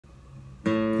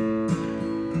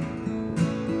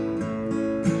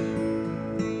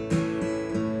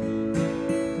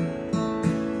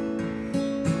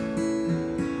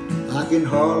can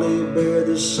hardly bear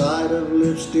the sight of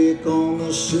lipstick on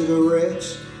the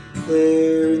cigarettes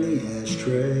there in the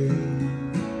ashtray.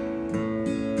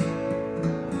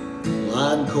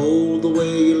 Lying cold the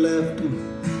way you left them,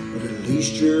 but at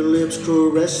least your lips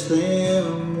caressed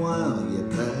them while you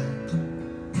packed.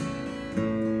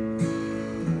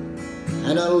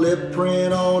 And a lip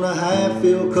print on a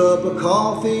half-filled cup of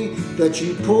coffee that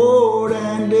you poured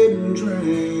and didn't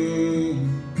drink.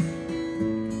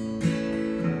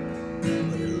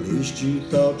 But at least you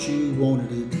thought you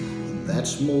wanted it, and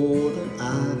that's more than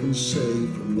I can say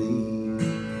for me.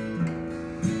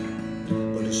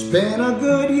 But it's been a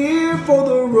good year for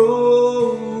the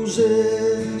roses.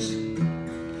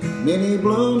 Many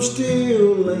blooms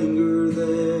still linger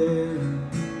there.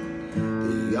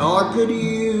 The yard could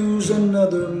use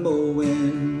another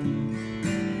mowing.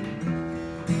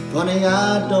 Funny,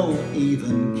 I don't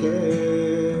even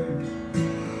care.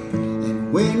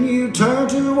 And when you turn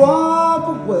to walk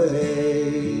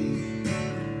away,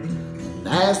 and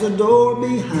as the door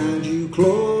behind you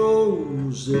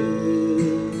closes,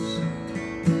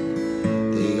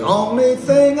 the only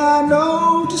thing I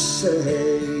know to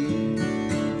say,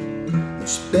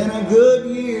 it's been a good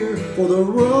year for the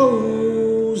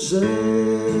roses.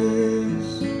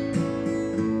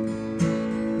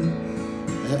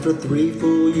 After 3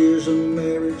 full years of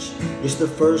marriage, it's the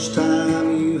first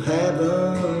time you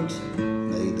haven't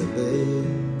made the bed.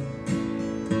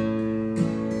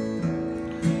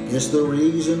 Guess the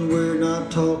reason we're not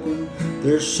talking,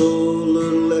 there's so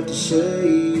little left to say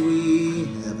we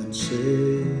haven't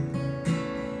said.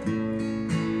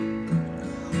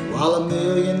 While a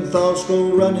million thoughts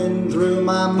go running through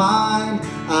my mind,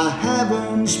 I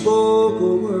haven't spoke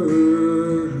a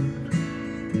word.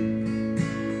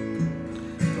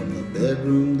 From the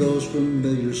bedroom, those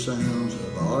familiar sounds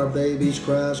of our baby's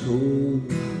cries go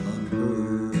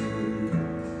unheard.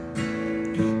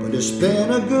 But it's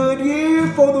been a good year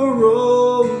for the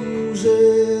roses.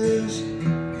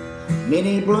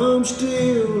 Many blooms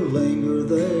still linger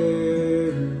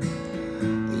there.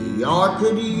 The yard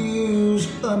could use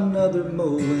another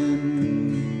mowing.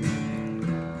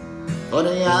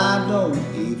 Honey, I don't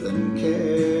even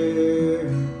care.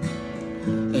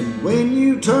 And when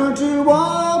you turn to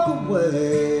walk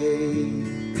away,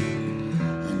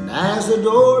 and as the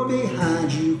door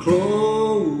behind you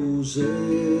closes,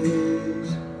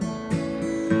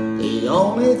 the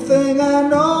only thing I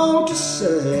know to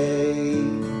say,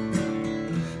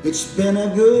 it's been a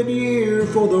good year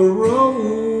for the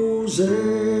roses.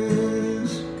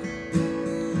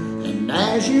 And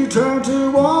as you turn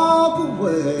to walk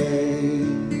away,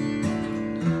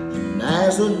 and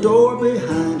as the door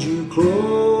behind you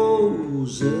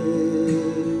closes,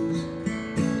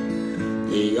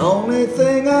 the only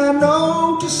thing I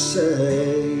know to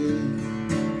say,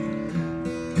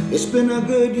 it's been a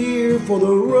good year for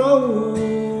the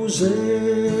roses.